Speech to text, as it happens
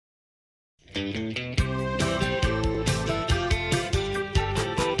Cheers!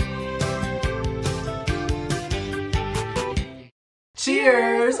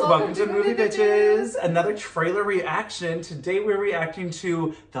 Welcome to Movie Bitches! Another trailer reaction. Today we're reacting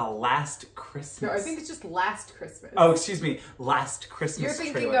to The Last Christmas. No, I think it's just Last Christmas. Oh, excuse me. Last Christmas You're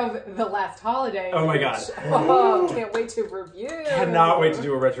thinking trailer. of The Last Holiday. Oh my god. Oh, can't wait to review. Cannot wait to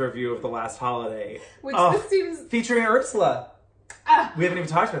do a retro review of The Last Holiday. Which this seems... Featuring Ursula. We haven't even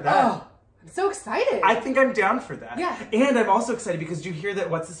talked about that. Oh, I'm so excited. I think I'm down for that. Yeah. And I'm also excited because did you hear that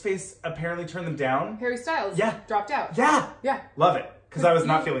What's-His-Face apparently turned them down? Harry Styles dropped out. Yeah. Yeah. Love it. Because I was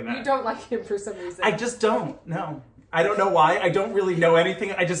not feeling that. You don't like him for some reason. I just don't. No. I don't know why. I don't really know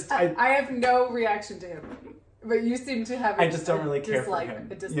anything. I have no reaction to him. But you seem to have I just don't really care for him.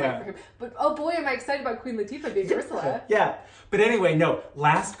 A dislike for him. But oh boy, am I excited about Queen Latifah being Ursula. Yeah. But anyway, no.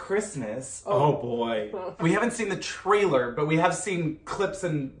 Last Christmas. Oh boy. We haven't seen the trailer, but we have seen clips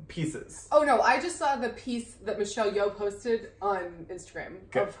and pieces. Oh no, I just saw the piece that Michelle Yeoh posted on Instagram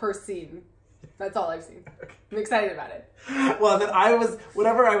of her scene. That's all I've seen. Okay. I'm excited about it. Well, then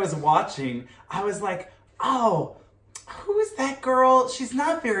whatever I was watching, I was like, oh, who is that girl? She's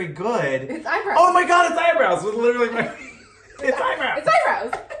not very good. It's Eyebrows. Oh my god, it's Eyebrows. With literally it's Eyebrows. It's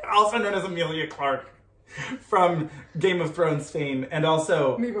Eyebrows. Also known as Emilia Clarke from Game of Thrones fame, and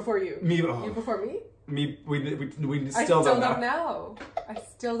also Me Before You. You Before Me? We I still don't know. I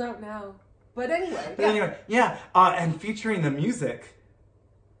still don't know. But anyway. And featuring the music.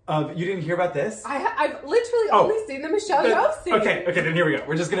 You didn't hear about this? I've literally only seen the Michelle Yeoh scene. Okay, then here we go.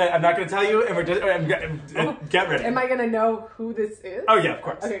 I'm not gonna tell you, and get ready. Am I gonna know who this is? Oh yeah, of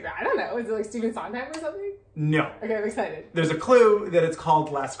course. Okay, I don't know. Is it like Stephen Sondheim or something? No. Okay, I'm excited. There's a clue that it's called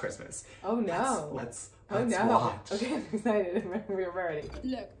Last Christmas. Oh no. Let's watch. Okay, I'm excited. We're ready.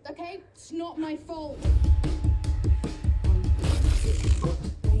 Look, okay, it's not my fault.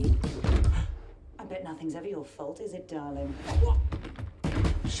 I bet nothing's ever your fault, is it, darling? What?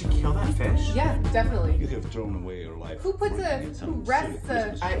 Did she kill that fish? Yeah, definitely. You have thrown away your life. Who rests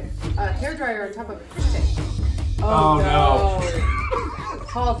a hairdryer on top of a fish tank? Oh no.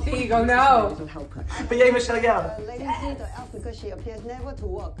 Paul Fieg, oh no. But yeah, Michelle Yeoh. Because she appears never to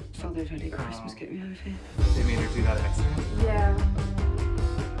work. Father had a Christmas get me over here. They made her do that accident? Yeah.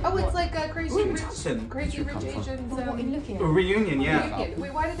 Oh, it's like a Crazy Rich Asians. What are you looking at? A reunion, yeah.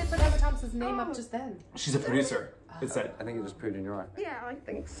 Wait, why did they put Emma Thompson's name up just then? She's a producer. It said. I think it just pooed in your eye. Yeah, I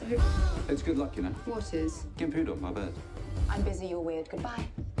think so. It's good luck, you know. What is? Getting pooed off my bed. I'm busy, you're weird. Goodbye.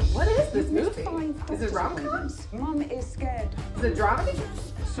 What is this movie? Is it rom-com? Mum is scared. Is it dramedy?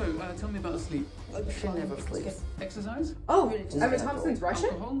 So, tell me about sleep. She never sleeps. Exercise? Oh, Emma Thompson's Russian?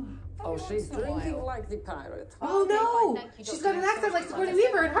 Alcohol? Oh, she's drinking like the pirate. Oh no! She's got an accent like Sigourney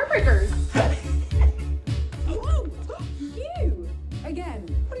Weaver in Heartbreakers. Oh, you! Again.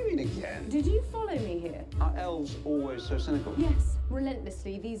 What do you mean again? Did you follow me here? Are elves always so cynical? Yes,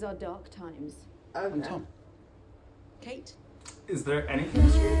 relentlessly. These are dark times. I'm Tom. Kate? Is there anything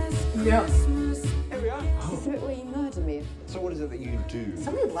strange? No. Here we are. Is it where you murder me? So what is it that you do?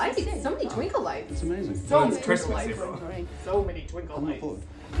 So many lights. So many twinkle lights. It's amazing. So It's many Christmas, lights. April. So many twinkle I'm not lights. bored.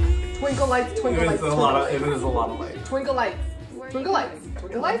 Twinkle lights, twinkle lights, It is a lot of light. twinkle lights. Twinkle lights.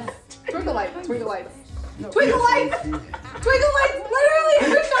 Twinkle lights. Twinkle lights. Twinkle lights. Twinkle lights! Twinkle lights! Literally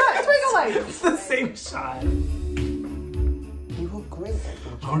every shot! Twinkle lights! It's the same shot. You look great.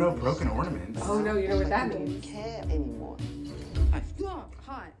 Oh no, broken ornaments. Oh no, you know what that I don't means. care anymore.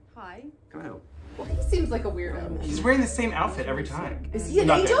 Hi. Can I help? Well, he seems like a weirdo. He's wearing the same outfit every time. Is he an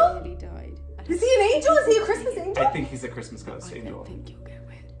Not angel? He died. Is he an angel? Is he a Christmas angel? I think he's a Christmas ghost angel. I think you'll get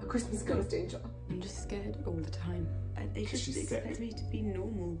wet. A Christmas ghost angel. I'm just scared all the time. They just she's expect sick. me to be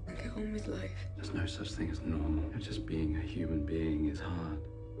normal. Get on with life. There's no such thing as normal. Just being a human being is hard.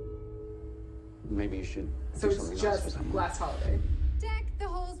 Maybe you should So do it's something nice for just someone. Last Holiday. Deck the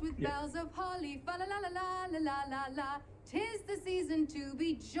halls with bells of holly, fa la la la la la la la la. 'Tis the season to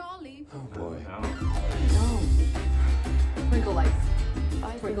be jolly. Oh boy. Twinkle lights.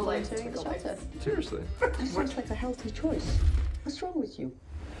 Twinkle lights, twinkle lights. Seriously? That sounds like a healthy choice. What's wrong with you?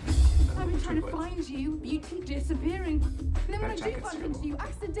 I've been trying to find you, you keep disappearing. And then when I do jacket's bump terrible. into you,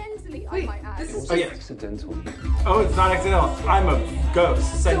 accidentally, I Wait, might add. this is Oh yeah. Accidental. Oh, it's not accidental. I'm a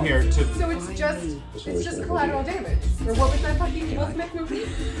ghost sent here to. So it's just collateral damage. Or what was that fucking Will Smith movie?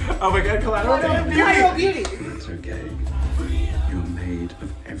 Oh my god, collateral damage. Collateral Beauty. It's okay. You're made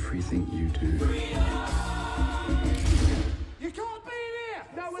of everything you do. You can't be in here!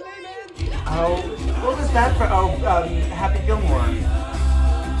 No, we're leaving! Oh, what was that for? Oh, Happy Gilmore.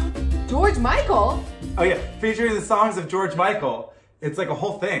 George Michael? Oh yeah, featuring the songs of George Michael. It's like a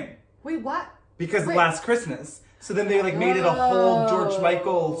whole thing. Wait, what? Because Wait. Last Christmas, So then they like made it a whole George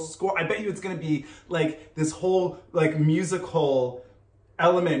Michael score. I bet you it's gonna be like this whole like musical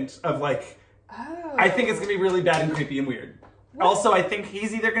element of like, I think it's gonna be really bad and creepy and weird. What? Also, I think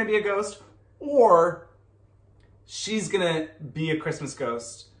he's either gonna be a ghost or she's gonna be a Christmas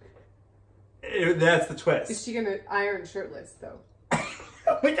ghost. That's the twist. Is she gonna iron shirtless though?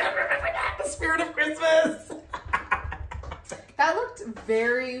 Oh my God, remember that? The spirit of Christmas. That looked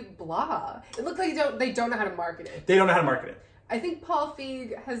very blah. It looked like they don't know how to market it. They don't know how to market it. I think Paul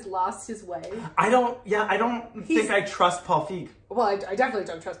Fieg has lost his way. I don't think I trust Paul Fieg. Well, I definitely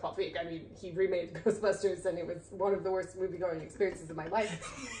don't trust Paul Fieg. I mean, he remade Ghostbusters and it was one of the worst movie-going experiences of my life.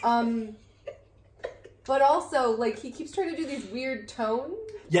 But also, like, he keeps trying to do these weird tones.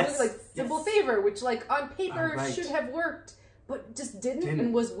 Yes. Like, Simple Favor, which, like, on paper should have worked, but just didn't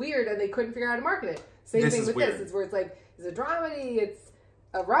and was weird and they couldn't figure out how to market it. Same thing with this. It's where it's like, it's a dramedy, it's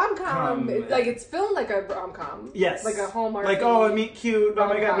a rom-com. Like, it's filmed like a rom-com. Yes. Like a Hallmark. Like, oh, meet cute. Oh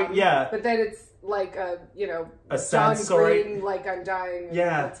my God. Yeah. But then it's like a, you know, a sad John story. Green, like, I'm dying,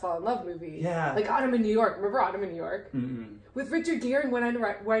 let's fall in love movie. Yeah. Like Autumn in New York. Remember Autumn in New York? Mm-mm. With Richard Gere and Winona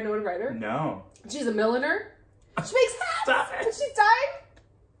Ryder? No. She's a milliner. She makes hats. Stop it. And she's dying.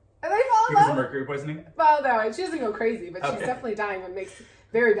 And they fall in Because love. of mercury poisoning? Well, no, she doesn't go crazy, but she's definitely dying and makes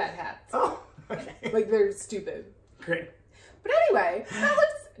very bad hats. Oh, okay. Like, they're stupid. Great. But anyway, that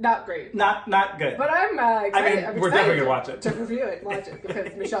looks not great. Not good. But I'm excited. I mean, we're definitely going to watch it. To review it and watch it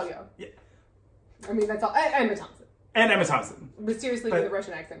because Michelle Yeoh. Yeah. I mean, that's all. And Emma Thompson. And Emma Thompson. Mysteriously with a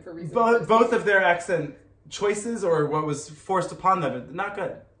Russian accent for reasons. Both of their accent choices or what was forced upon them, not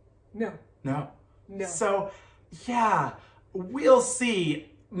good. No. So, yeah, we'll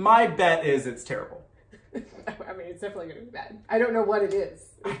see. My bet is it's terrible. I mean, it's definitely going to be bad. I don't know what it is.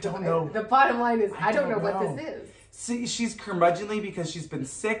 I don't know. The bottom line is I don't know what this is. See, she's curmudgeonly because she's been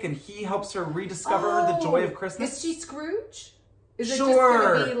sick and he helps her rediscover the joy of Christmas. Is she Scrooge? Is it Sure. just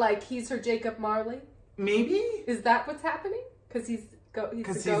going to be like he's her Jacob Marley? Maybe. Is that what's happening? Because he's a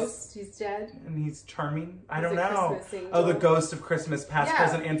ghost, he's dead. And he's charming. I don't a know. Christmas angel. Oh, the ghost of Christmas, past,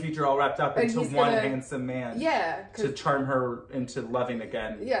 present, and future all wrapped up into one handsome man. Yeah. To charm her into loving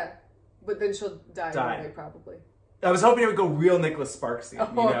again. Yeah. But then she'll die anyway, probably. I was hoping it would go real Nicholas Sparksy,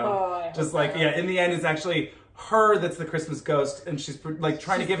 you know? Just like, in the end, it's actually her that's the Christmas ghost, and she's like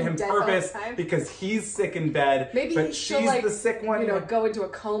trying to give him purpose because he's sick in bed, but she's like, the sick one. You know, go into a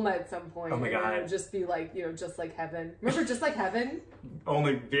coma at some point. Oh my God. And just be like, you know, Just Like Heaven. Remember Just Like Heaven?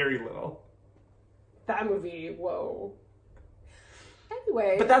 Only very little. That movie, whoa.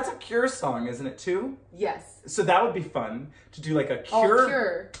 Anyway. But that's a Cure song, isn't it, too? Yes. So that would be fun to do like a Cure. Oh,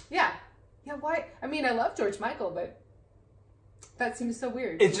 Cure. Yeah. Yeah, why? I mean, I love George Michael, but that seems so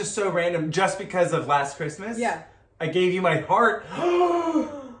weird. It's just so random. Just because of Last Christmas? Yeah. I gave you my heart.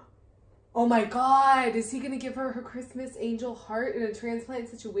 Oh my God. Is he going to give her her Christmas angel heart in a transplant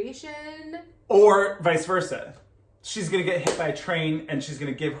situation? Or vice versa. She's going to get hit by a train and she's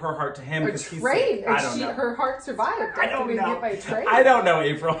going to give her heart to him because he's sick. I don't know. Her heart survived. I don't know. Hit by a train? I don't know,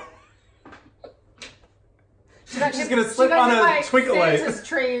 April. She's gonna slip on a twinkle light. Santa's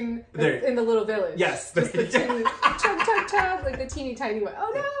train in the little village. Yes. Just the teeny, chug, like the teeny tiny one.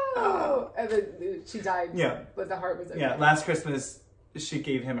 Oh no! And then she died. Yeah. But the heart was okay. Yeah. Last Christmas, she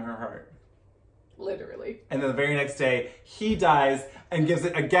gave him her heart. Literally. And then the very next day, he dies and gives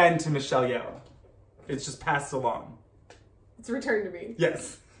it again to Michelle Yeoh. It's just passed along. It's returned to me.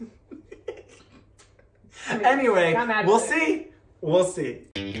 Yes. I mean, anyway, we'll see. We'll see.